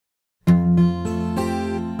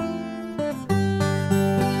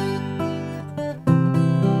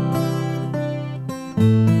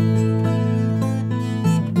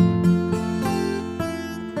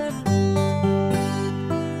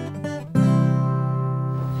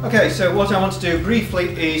Okay, so what I want to do briefly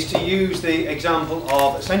is to use the example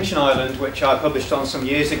of Ascension Island, which I published on some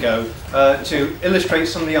years ago, to illustrate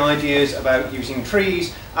some of the ideas about using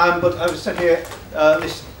trees. But as I said here,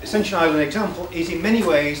 this Ascension Island example is in many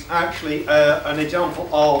ways actually an example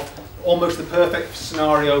of almost the perfect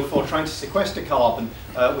scenario for trying to sequester carbon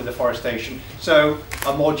with afforestation. So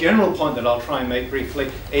a more general point that I'll try and make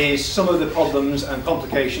briefly is some of the problems and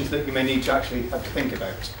complications that you may need to actually have to think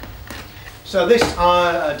about. So this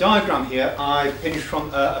diagram here I pinched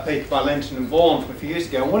from a paper by Lenton and Vaughan from a few years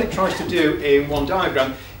ago, and what it tries to do in one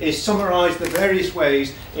diagram is summarise the various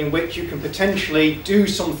ways in which you can potentially do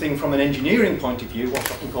something from an engineering point of view,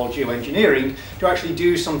 what's often called geoengineering, to actually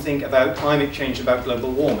do something about climate change, about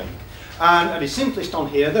global warming. And at its simplest on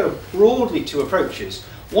here, there are broadly two approaches.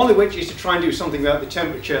 One of which is to try and do something about the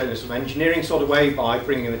temperature in a sort of engineering sort of way by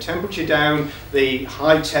bringing the temperature down, the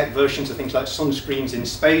high-tech versions of things like sunscreens in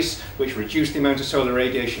space, which reduce the amount of solar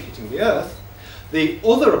radiation hitting the Earth. The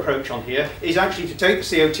other approach on here is actually to take the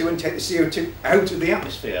CO2 and take the CO2 out of the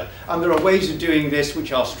atmosphere. And there are ways of doing this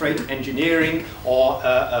which are straight engineering or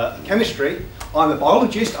chemistry. I'm a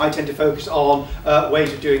biologist. I tend to focus on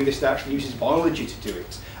ways of doing this that actually uses biology to do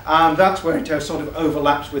it. And that's where it sort of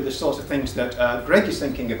overlaps with the sorts of things that Greg is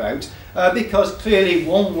thinking about, because clearly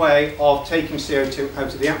one way of taking CO2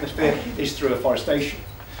 out of the atmosphere is through afforestation.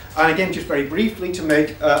 And again, just very briefly to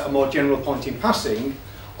make a more general point in passing,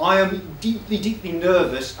 I am deeply, deeply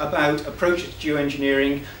nervous about approaches to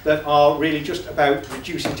geoengineering that are really just about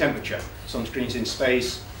reducing temperature, sunscreens in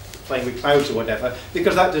space, playing with clouds or whatever,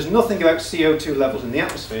 because that does nothing about CO2 levels in the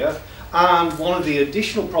atmosphere. And one of the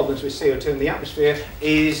additional problems with CO2 in the atmosphere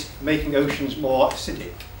is making oceans more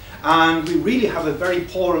acidic. And we really have a very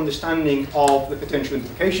poor understanding of the potential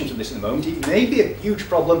implications of this at the moment. It may be a huge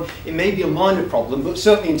problem, it may be a minor problem, but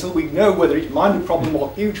certainly until we know whether it's a minor problem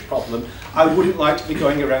or a huge problem, I wouldn't like to be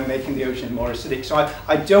going around making the oceans more acidic. So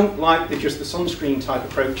I don't like just the sunscreen type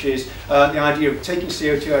approaches. The idea of taking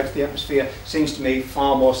CO2 out of the atmosphere seems to me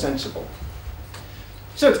far more sensible.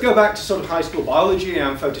 So to go back to sort of high school biology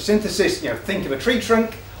and photosynthesis, think of a tree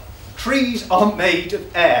trunk. Trees are made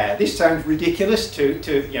of air. This sounds ridiculous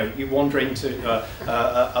to you wander into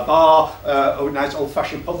a bar or a nice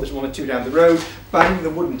old-fashioned pub, there's one or two down the road, bang the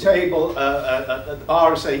wooden table at the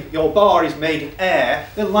bar and say, your bar is made of air.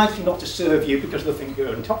 They're likely not to serve you because they'll think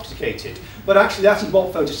you're intoxicated. But actually that is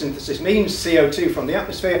what photosynthesis means. CO2 from the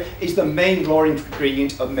atmosphere is the main raw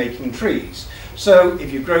ingredient of making trees. So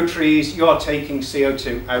if you grow trees, you are taking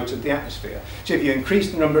CO2 out of the atmosphere. So if you increase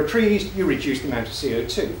the number of trees, you reduce the amount of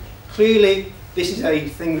CO2. Clearly, this is a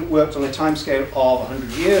thing that works on a timescale of 100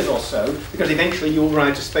 years or so, because eventually you'll run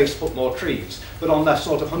out of space to put more trees. But on that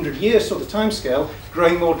sort of 100 years sort of timescale,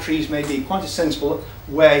 growing more trees may be quite a sensible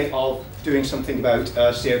way of doing something about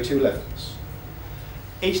CO2 levels.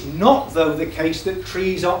 It's not, though, the case that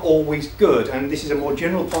trees are always good, and this is a more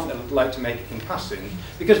general point that I'd like to make in passing,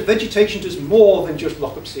 because vegetation does more than just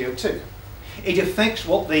lock up CO2. It affects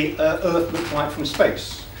what the Earth looks like from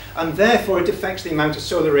space, and therefore it affects the amount of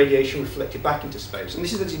solar radiation reflected back into space. And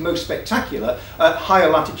this is most spectacular at higher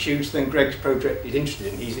latitudes than Greg's project is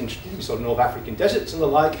interested in. He's interested in sort of North African deserts and the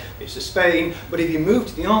like, bits of Spain, but if you move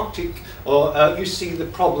to the Arctic, you see the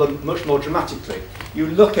problem much more dramatically. You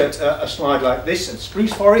look at a slide like this, a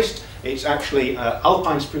spruce forest. It's actually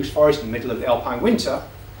alpine spruce forest in the middle of the alpine winter.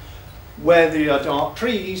 Where there are dark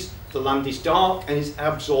trees, the land is dark and is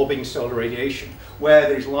absorbing solar radiation. Where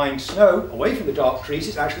there is lying snow away from the dark trees,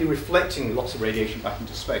 it's actually reflecting lots of radiation back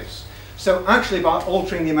into space. So actually, by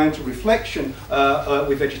altering the amount of reflection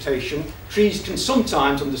with vegetation, trees can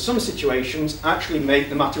sometimes, under some situations, actually make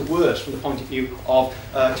the matter worse from the point of view of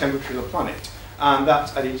temperature of the planet. And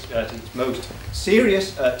that's at its most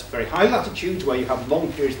serious at very high latitudes, where you have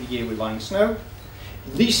long periods of the year with lying snow.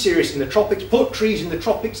 Least serious in the tropics. Put trees in the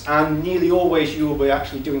tropics and nearly always you will be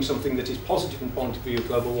actually doing something that is positive from the point of view of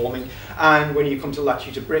global warming. And when you come to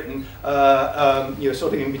latitudes of Britain, you're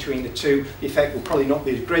sort of in between the two. The effect will probably not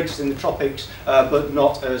be as great as in the tropics, but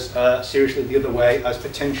not as seriously the other way as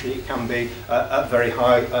potentially it can be at very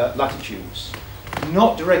high latitudes.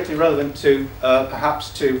 Not directly relevant to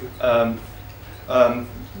perhaps to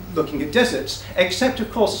looking at deserts, except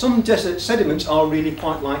of course some desert sediments are really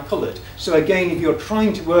quite light coloured. So again, if you're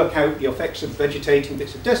trying to work out the effects of vegetating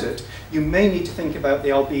bits of desert, you may need to think about the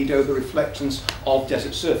albedo, the reflectance of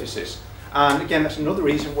desert surfaces. And again, that's another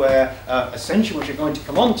reason where Ascension, which we're going to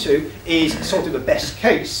come on to, is sort of the best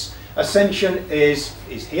case. Ascension is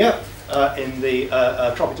here in the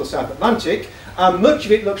tropical South Atlantic, and much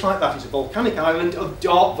of it looks like that. It's a volcanic island of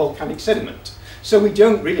dark volcanic sediment. So we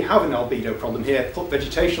don't really have an albedo problem here. Put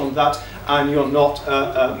vegetation on that and you're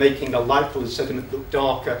not making a light coloured sediment look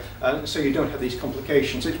darker, so you don't have these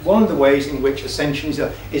complications. It's one of the ways in which Ascension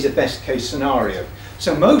is a best case scenario.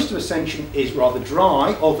 So most of Ascension is rather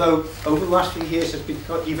dry, although over the last few years has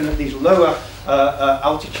become, even at these lower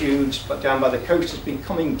altitudes, but down by the coast, has been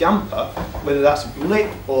becoming damper. Whether that's a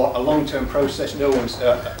blip or a long-term process, no one's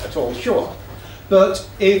at all sure. But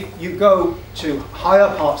if you go to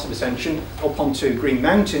higher parts of Ascension, up onto Green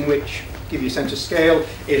Mountain, which, give you a sense of scale,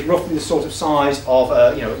 is roughly the sort of size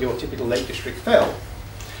of your typical Lake District fell,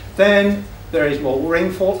 then there is more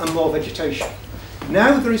rainfall and more vegetation.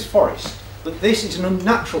 Now there is forest, but this is an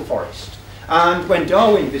unnatural forest. And when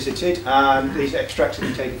Darwin visited, and these extracts have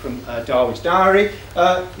been taken from Darwin's diary,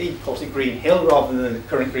 he calls it Green Hill rather than the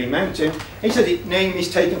current Green Mountain. He said its name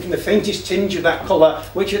is taken from the faintest tinge of that colour,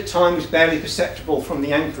 which at times was barely perceptible from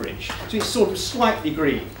the anchorage. So it's sort of slightly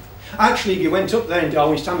green. Actually, if you went up there in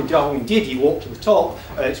Darwin's time, and Darwin did, he walked to the top.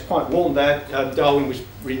 It's quite warm there. Darwin was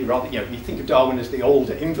really rather, you think of Darwin as the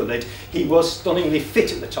older invalid. He was stunningly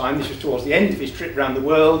fit at the time. This was towards the end of his trip around the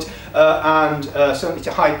world, and certainly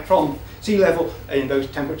to hike from sea level in those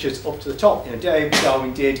temperatures up to the top in a day, which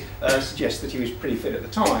Darwin did suggest that he was pretty fit at the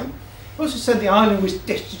time. He also said the island was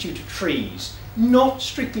destitute of trees. Not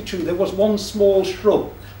strictly true. There was one small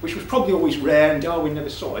shrub, which was probably always rare, and Darwin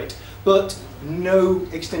never saw it, but no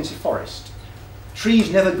extensive forest.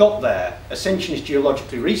 Trees never got there. Ascension is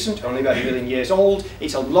geologically recent, only about 1 million years old.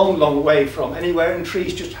 It's a long, long way from anywhere, and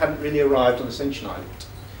trees just hadn't really arrived on Ascension Island.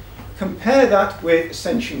 Compare that with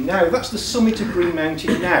Ascension now. That's the summit of Green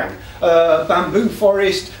Mountain now. Bamboo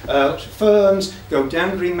forest, lots of ferns, go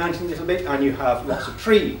down Green Mountain a little bit and you have lots of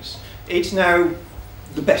trees. It's now,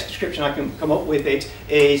 the best description I can come up with it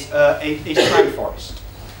is cloud forest.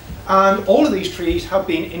 And all of these trees have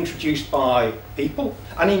been introduced by people,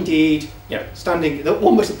 and indeed,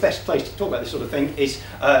 almost the best place to talk about this sort of thing is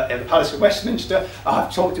the Palace of Westminster.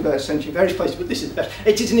 I've talked about Ascension in various places, but this is the best.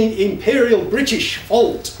 It is an imperial British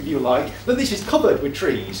fault, if you like, that this is covered with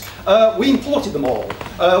trees. We imported them all.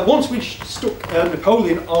 Once we stuck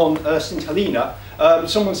Napoleon on St Helena,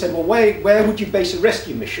 someone said, well, where would you base a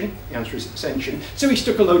rescue mission? The answer is Ascension. So he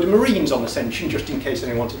stuck a load of Marines on Ascension, just in case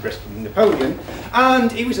anyone wanted to rescue Napoleon.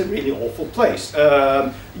 And it was a really awful place.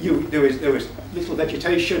 There was little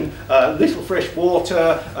vegetation, little fresh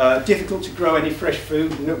water, difficult to grow any fresh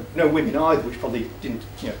food, no women either, which probably didn't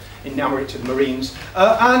enamour it to the Marines.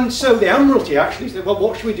 And so the Admiralty actually said, well,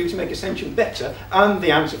 what should we do to make Ascension better? And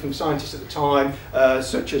the answer from scientists at the time,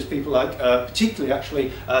 such as people like, particularly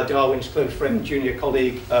actually, Darwin's close friend and junior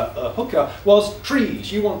colleague Hooker, was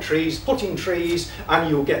trees. You want trees, put in trees, and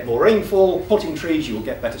you'll get more rainfall. Put in trees, you will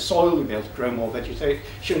get better soil, you'll be able to grow more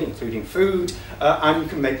vegetation, including food, and you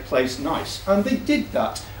can make the place nice. And they did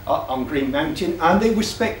that on Green Mountain, and they were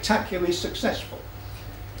spectacularly successful.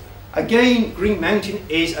 Again, Green Mountain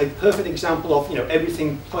is a perfect example of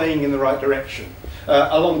everything playing in the right direction.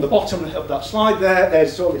 Along the bottom of that slide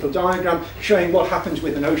there's a little diagram showing what happens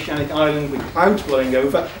with an oceanic island with clouds blowing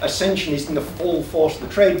over. Ascension is in the full force of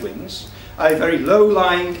the trade winds. A very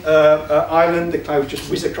low-lying island, the clouds just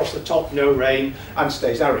whiz across the top, no rain, and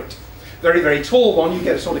stays arid. Very, very tall one, you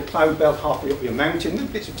get a sort of cloud belt halfway up your mountain.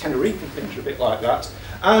 Bits of Tenerife and things are a bit like that.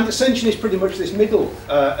 And Ascension is pretty much this middle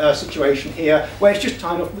situation here, where it's just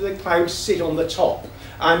tiny enough that the clouds sit on the top.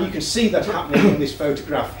 And you can see that happening in this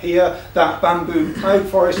photograph here. That bamboo cloud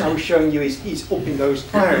forest I was showing you is up in those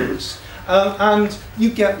clouds. And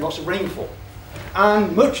you get lots of rainfall.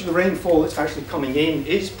 And much of the rainfall that's actually coming in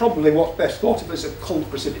is probably what's best thought of as occult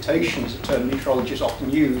precipitation, is a term meteorologists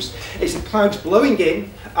often use. It's the clouds blowing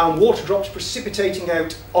in and water drops precipitating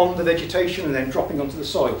out on the vegetation and then dropping onto the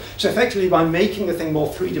soil. So effectively, by making the thing more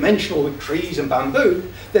three-dimensional with trees and bamboo,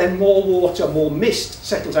 then more water, more mist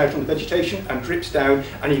settles out on the vegetation and drips down,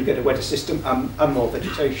 and you get a wetter system and more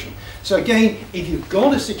vegetation. So again, if you've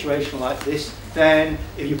got a situation like this, then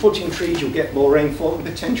if you put in trees, you'll get more rainfall and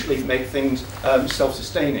potentially make things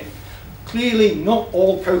self-sustaining. Clearly, not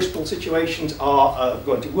all coastal situations are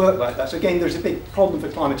going to work like that. So again, there's a big problem for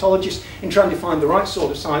climatologists in trying to find the right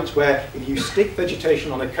sort of sites where if you stick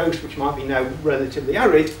vegetation on a coast, which might be now relatively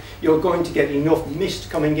arid, you're going to get enough mist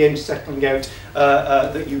coming in, settling out,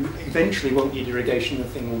 that you eventually won't need irrigation and the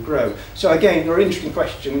thing will grow. So again, there are interesting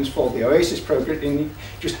questions for the OASIS programme in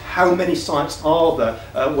just how many sites are there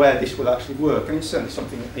where this will actually work, and it's certainly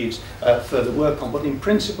something that needs further work on. But in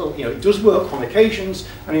principle, it does work on occasions,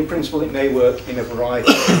 and in principle it may work in a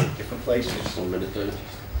variety of different places. 1 minute, David.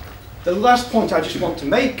 The last point I just want to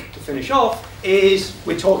make to finish off is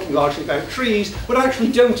we're talking largely about trees, but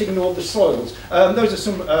actually don't ignore the soils. Those are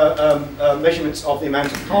some measurements of the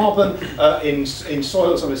amount of carbon in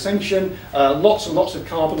soils on Ascension. Lots and lots of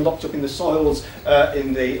carbon locked up in the soils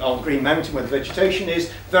on Green Mountain where the vegetation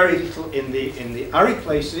is. Very little in the arid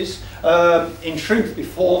places. In truth,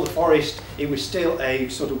 before the forest, it was still a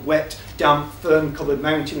sort of wet, damp, fern-covered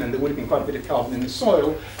mountain, and there would have been quite a bit of carbon in the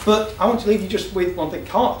soil. But I want to leave you just with one thing.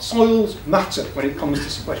 Soils matter when it comes to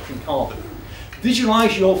sequestering carbon.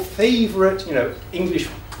 Visualise your favourite, English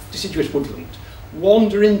deciduous woodland.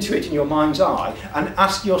 Wander into it in your mind's eye and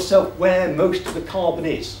ask yourself where most of the carbon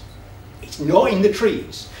is. It's not in the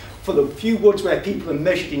trees. For the few woods where people have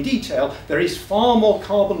measured in detail, there is far more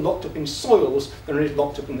carbon locked up in soils than there is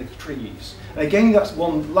locked up in the trees. And again, that's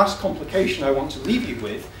one last complication I want to leave you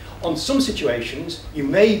with. On some situations, you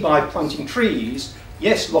may, by planting trees,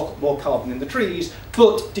 yes, lock up more carbon in the trees,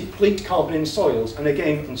 but deplete carbon in soils. And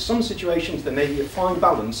again, in some situations, there may be a fine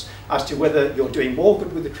balance as to whether you're doing more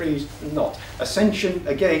good with the trees or not. Ascension,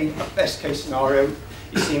 again, best case scenario,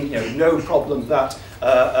 it seems no problem that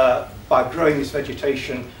by growing this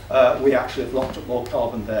vegetation, we actually have locked up more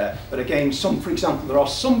carbon there. But again, for example, there are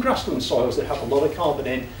some grassland soils that have a lot of carbon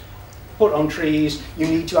in. Put on trees, you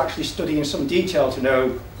need to actually study in some detail to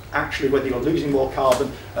know actually whether you're losing more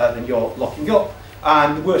carbon than you're locking up.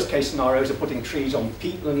 And the worst case scenarios are putting trees on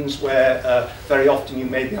peatlands where very often you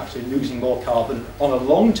may be actually losing more carbon on a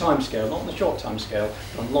long time scale, not on a short time scale,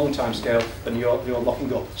 but on a long time scale than you're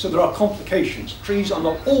locking up. So there are complications. Trees are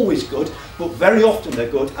not always good, but very often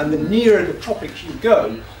they're good, and the nearer the tropics you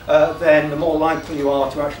go, then the more likely you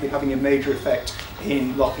are to actually having a major effect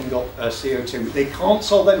in locking up CO2. They can't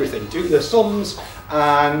solve everything. Do the sums,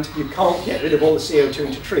 and you can't get rid of all the CO2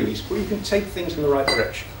 into trees, but you can take things in the right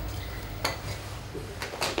direction.